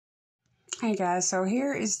Hey guys, so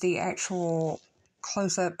here is the actual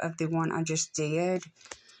close-up of the one I just did.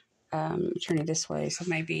 Turn it this way so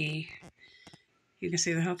maybe you can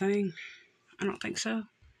see the whole thing. I don't think so.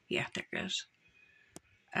 Yeah, there it goes.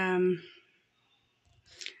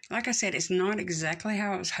 Like I said, it's not exactly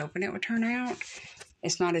how I was hoping it would turn out.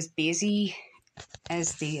 It's not as busy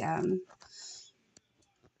as the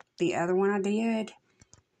other one I did.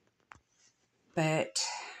 But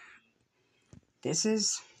this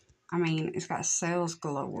is, I mean, it's got sales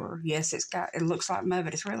galore. Yes, it looks like mud,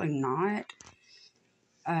 but it's really not.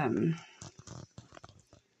 Had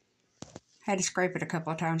to scrape it a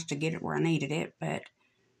couple of times to get it where I needed it, but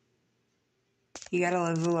you got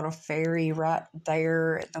a little fairy right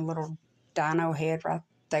there, the little dino head right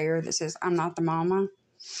there that says, "I'm not the mama."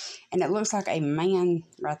 And it looks like a man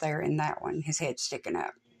right there in that one, his head sticking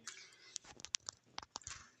up.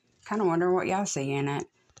 Kind of wonder what y'all see in it.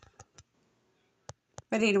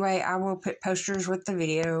 But anyway, I will put posters with the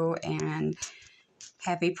video, and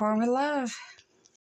happy pouring with love.